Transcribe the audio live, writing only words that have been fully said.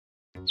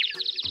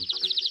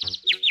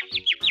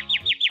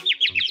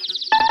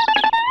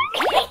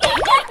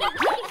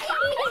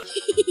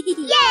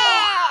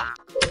Yeah!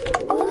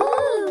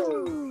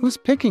 Who's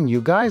picking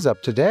you guys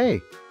up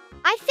today?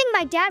 I think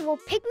my dad will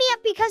pick me up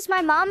because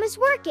my mom is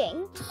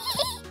working.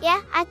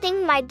 Yeah, I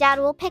think my dad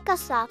will pick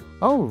us up.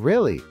 Oh,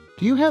 really?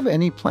 Do you have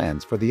any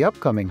plans for the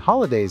upcoming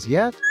holidays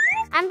yet?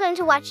 I'm going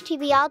to watch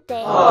TV all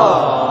day.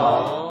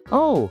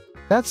 Oh,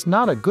 that's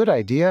not a good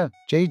idea,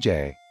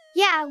 JJ.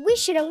 Yeah, we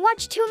shouldn't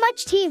watch too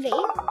much TV.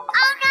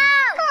 Oh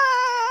no!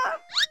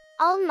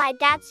 Oh, my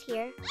dad's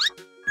here.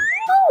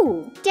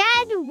 Oh!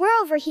 Dad, we're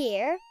over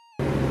here.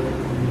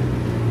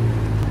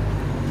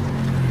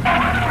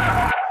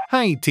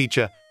 Hi,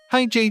 teacher.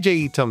 Hi,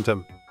 JJ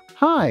TomTom.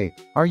 Hi,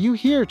 are you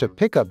here to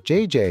pick up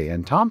JJ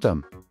and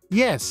TomTom?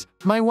 Yes,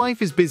 my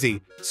wife is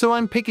busy, so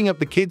I'm picking up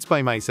the kids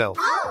by myself.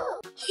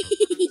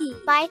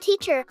 Bye,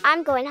 teacher.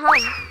 I'm going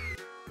home.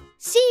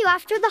 See you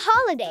after the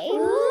holiday.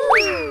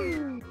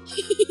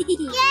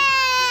 Yay!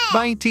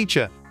 Bye,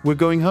 teacher. We're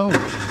going home.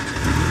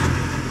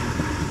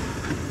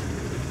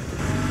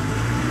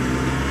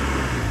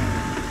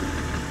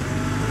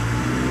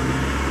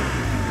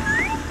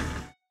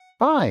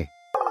 Bye.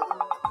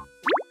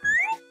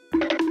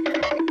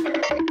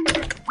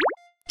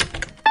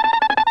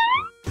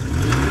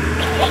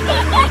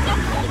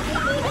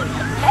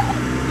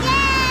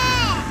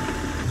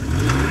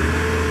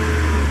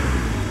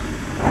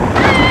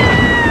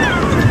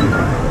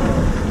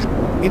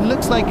 It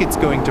looks like it's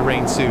going to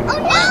rain soon. Oh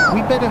no!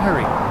 We better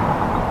hurry.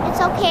 It's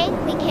okay.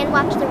 We can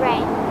watch the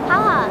rain.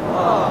 Haha.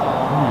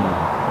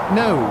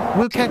 No,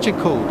 we'll catch a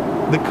cold.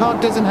 The car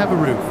doesn't have a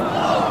roof.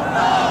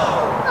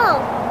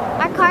 Oh,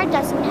 our car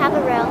doesn't have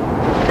a roof.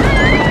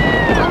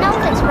 Oh no,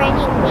 if it's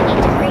raining, we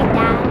need to hurry,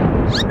 Dad.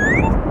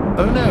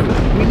 Oh no,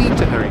 we need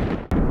to hurry.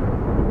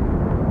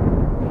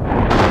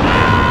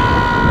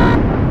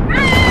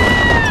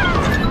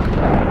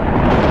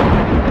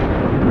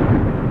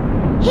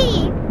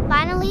 Hey,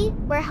 finally,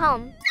 we're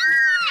home.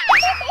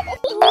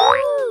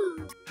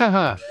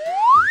 Haha.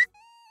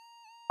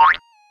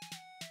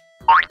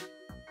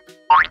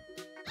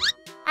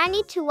 I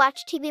need to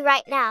watch TV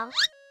right now.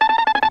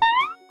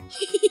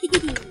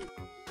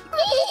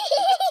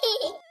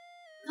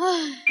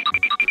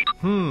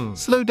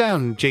 Slow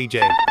down,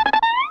 JJ.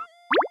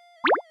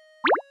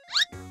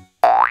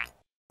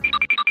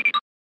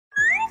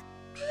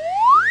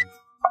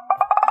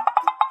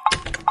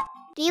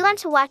 Do you want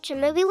to watch a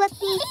movie with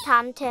me,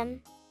 TomTom?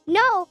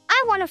 No,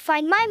 I want to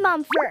find my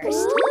mom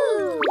first.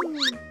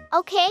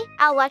 Okay,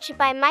 I'll watch it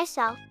by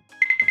myself.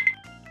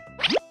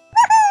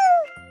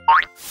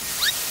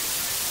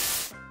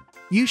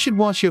 You should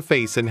wash your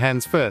face and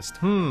hands first.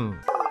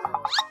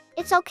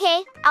 It's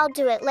okay, I'll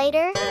do it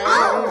later.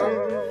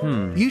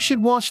 You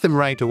should wash them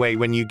right away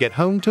when you get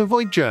home to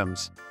avoid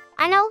germs.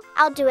 I know,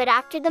 I'll do it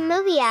after the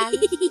movie ends.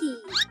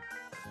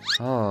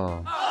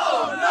 Oh.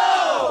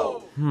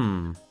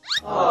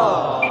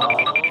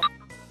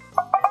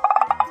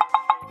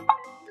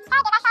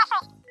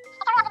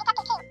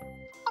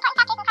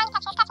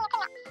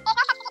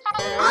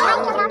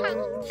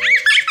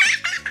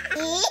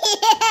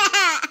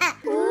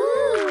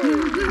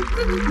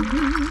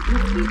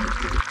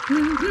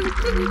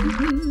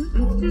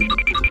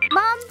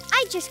 Mom,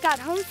 I just got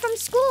home from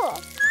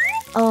school.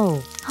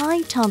 Oh,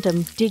 hi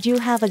TomTom. Did you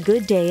have a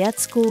good day at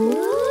school?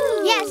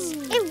 Yes,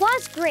 it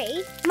was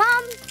great.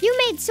 Mom, you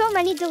made so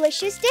many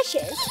delicious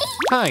dishes.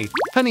 Hi,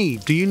 honey,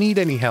 do you need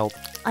any help?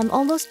 I'm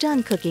almost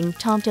done cooking.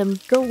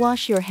 TomTom, go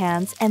wash your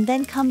hands and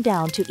then come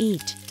down to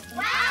eat.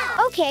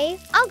 Okay,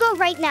 I'll go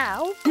right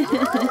now.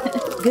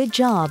 Good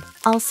job.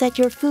 I'll set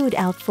your food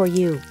out for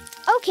you.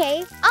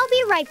 Okay, I'll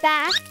be right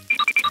back.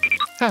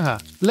 Haha,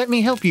 let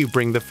me help you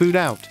bring the food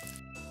out.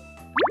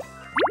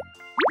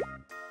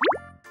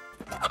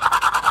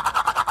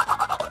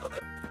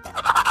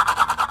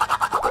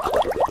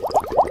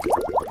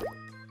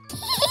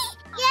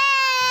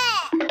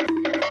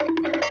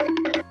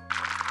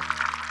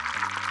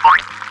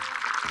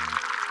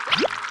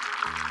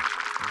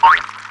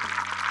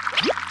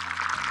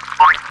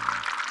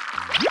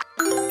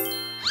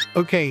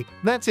 Okay,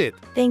 that's it.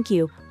 Thank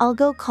you. I'll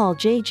go call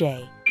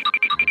JJ.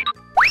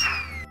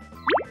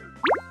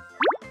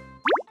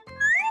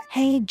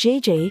 Hey,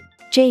 JJ.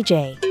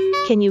 JJ.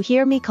 Can you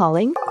hear me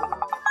calling?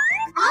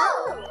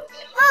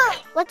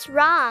 What's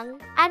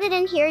wrong? I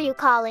didn't hear you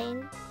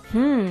calling.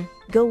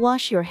 Go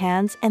wash your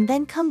hands and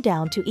then come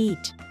down to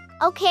eat.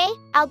 Okay,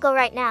 I'll go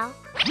right now.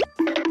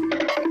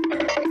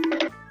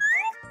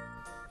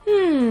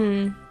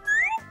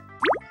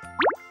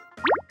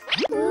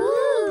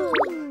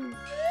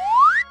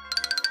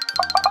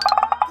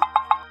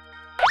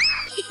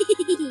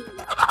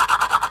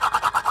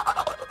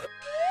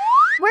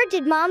 Where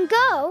did Mom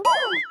go?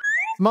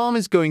 Mom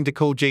is going to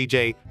call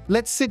JJ.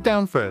 Let's sit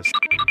down first.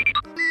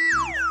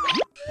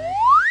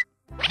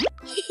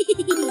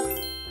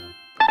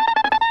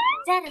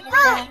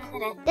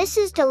 This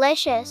is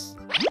delicious.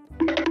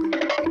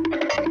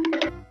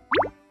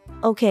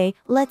 Okay,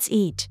 let's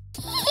eat.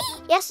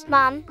 Yes,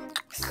 Mom.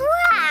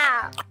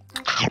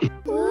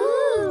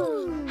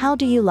 How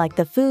do you like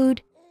the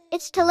food?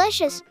 It's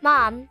delicious,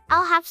 Mom.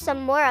 I'll have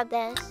some more of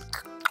this.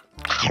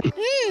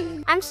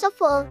 I'm so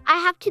full. I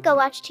have to go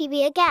watch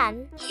TV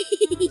again.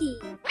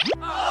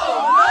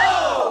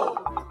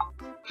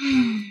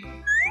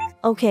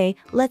 Okay,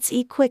 let's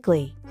eat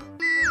quickly.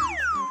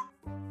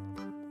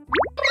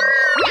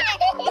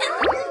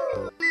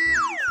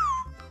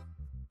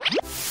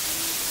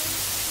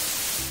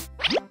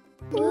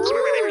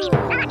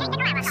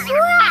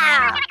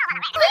 Wow!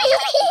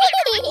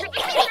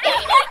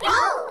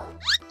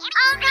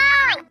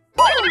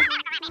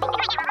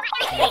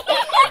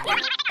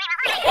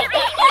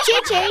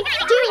 JJ,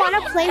 do you want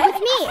to play with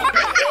me?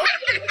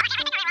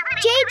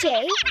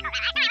 JJ?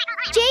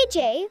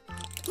 JJ?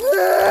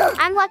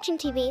 I'm watching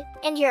TV,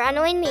 and you're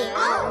annoying me.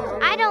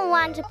 I don't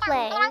want to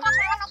play.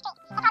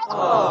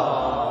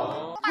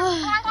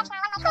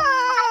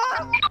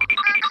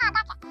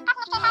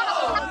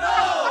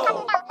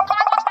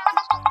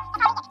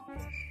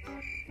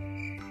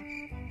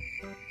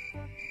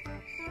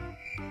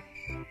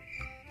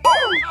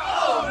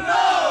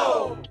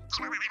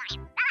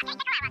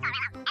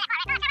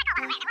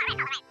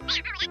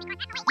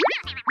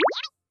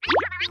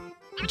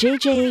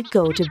 JJ,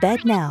 go to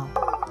bed now.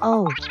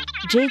 Oh,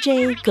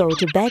 JJ, go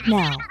to bed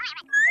now.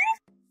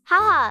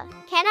 Haha,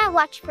 can I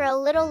watch for a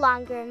little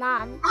longer,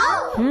 Mom?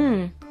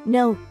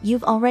 No,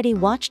 you've already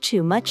watched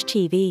too much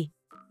TV.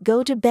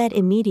 Go to bed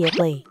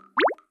immediately.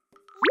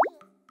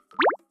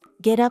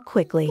 Get up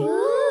quickly.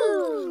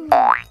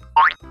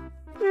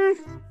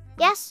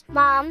 Yes,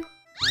 Mom.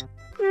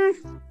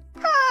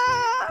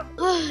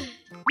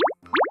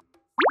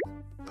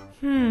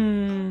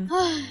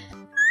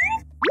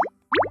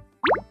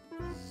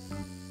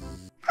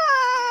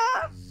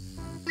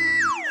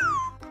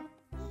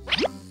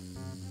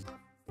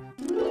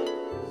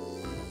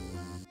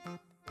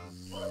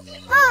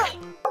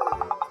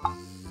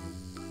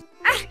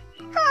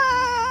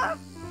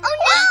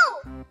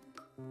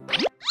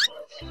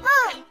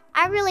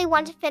 I really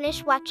want to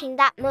finish watching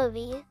that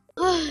movie.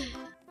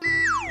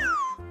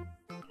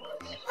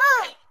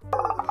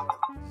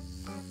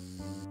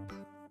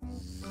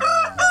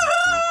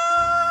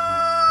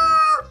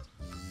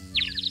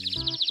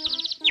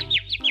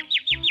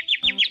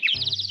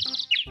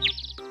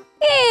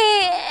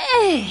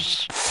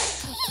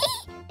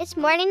 It's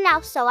morning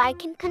now, so I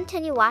can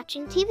continue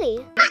watching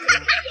TV.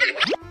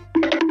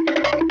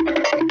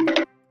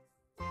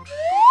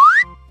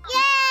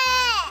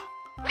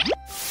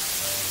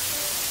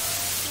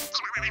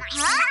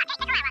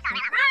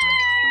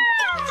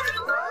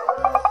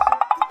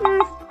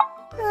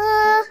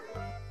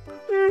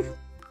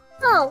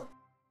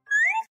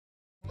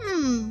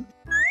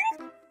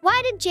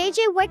 Why did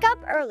JJ wake up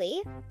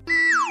early?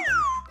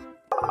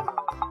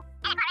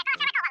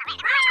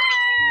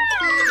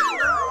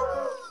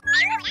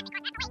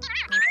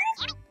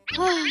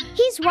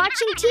 He's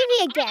watching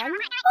TV again.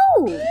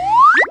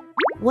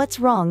 What's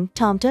wrong,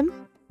 TomTom?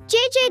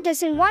 JJ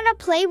doesn't want to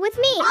play with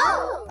me.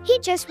 He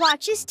just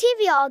watches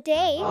TV all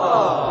day.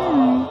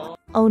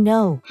 Oh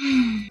no.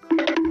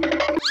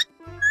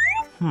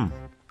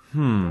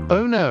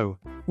 Oh no,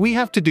 we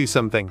have to do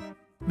something.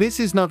 This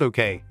is not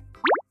okay.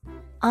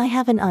 I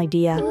have an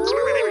idea.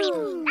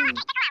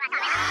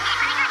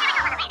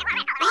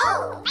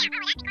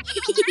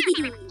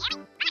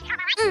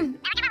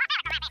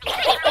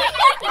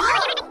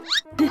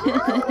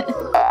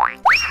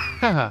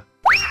 Haha.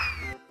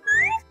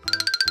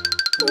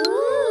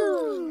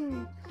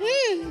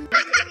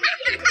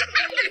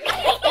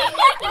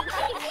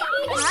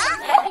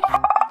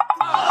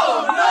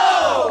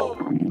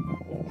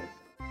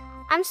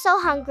 I'm so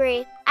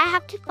hungry. I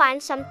have to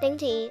find something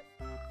to eat.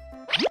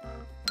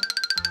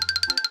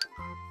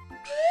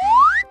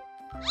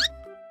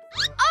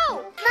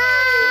 Oh,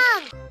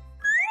 Mom!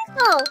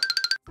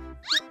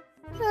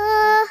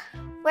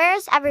 Where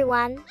is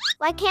everyone?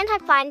 Why can't I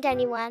find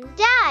anyone?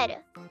 Dad!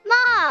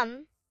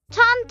 Mom!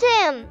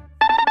 TomTom!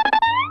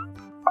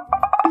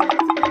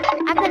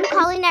 I've been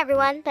calling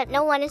everyone, but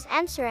no one is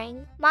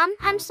answering. Mom,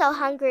 I'm so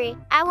hungry.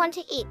 I want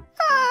to eat.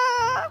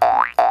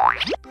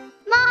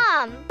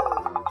 Mom!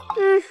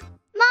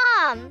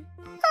 Mom!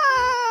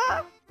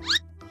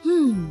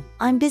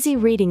 I'm busy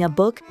reading a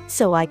book,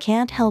 so I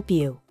can't help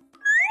you.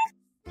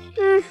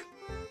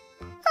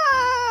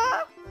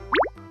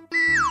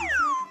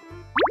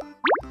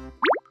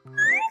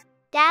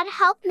 Dad,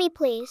 help me,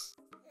 please.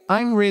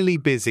 I'm really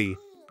busy.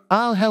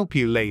 I'll help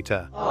you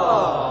later.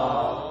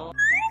 Oh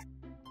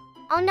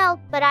no,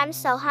 but I'm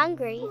so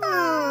hungry.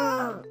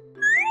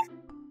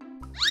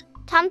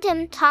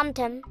 TomTom,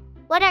 TomTom,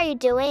 what are you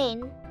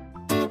doing?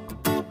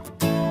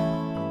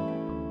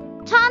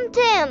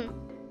 TomTom,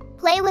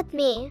 play with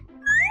me.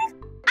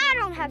 I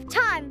don't have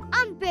time.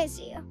 I'm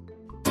busy.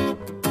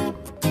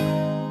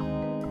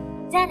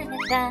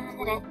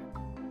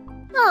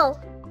 Oh.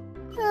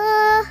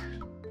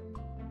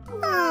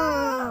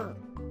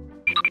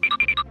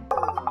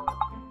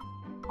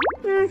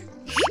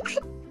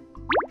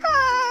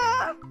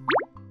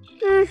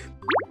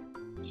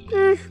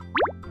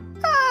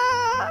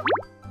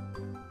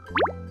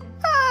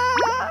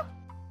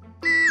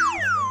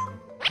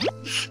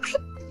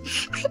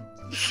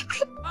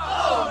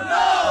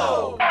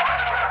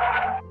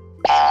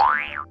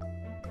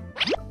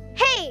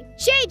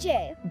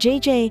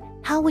 JJ,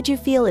 how would you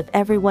feel if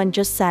everyone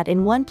just sat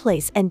in one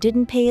place and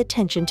didn't pay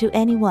attention to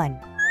anyone?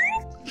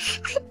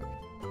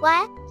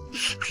 What?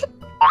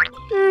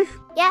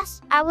 Yes,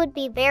 I would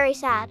be very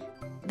sad.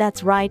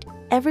 That's right,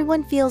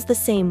 everyone feels the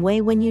same way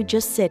when you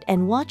just sit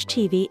and watch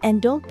TV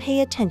and don't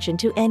pay attention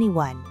to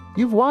anyone.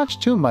 You've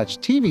watched too much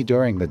TV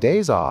during the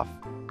days off.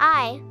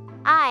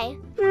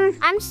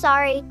 I'm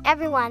sorry,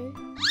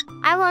 everyone.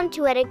 I won't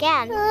do it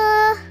again.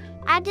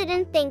 I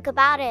didn't think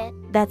about it.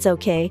 That's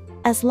okay.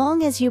 As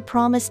long as you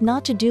promise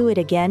not to do it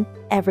again,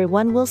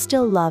 everyone will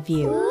still love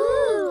you.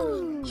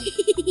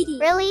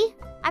 Really?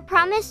 I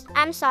promise.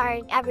 I'm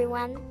sorry,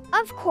 everyone.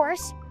 Of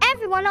course.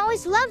 Everyone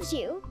always loves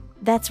you.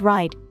 That's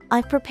right.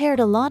 I've prepared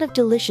a lot of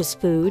delicious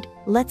food.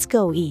 Let's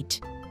go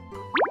eat.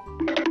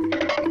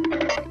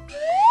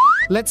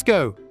 Let's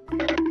go.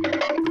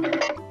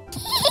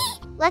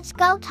 Let's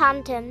go,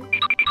 Tom Tim.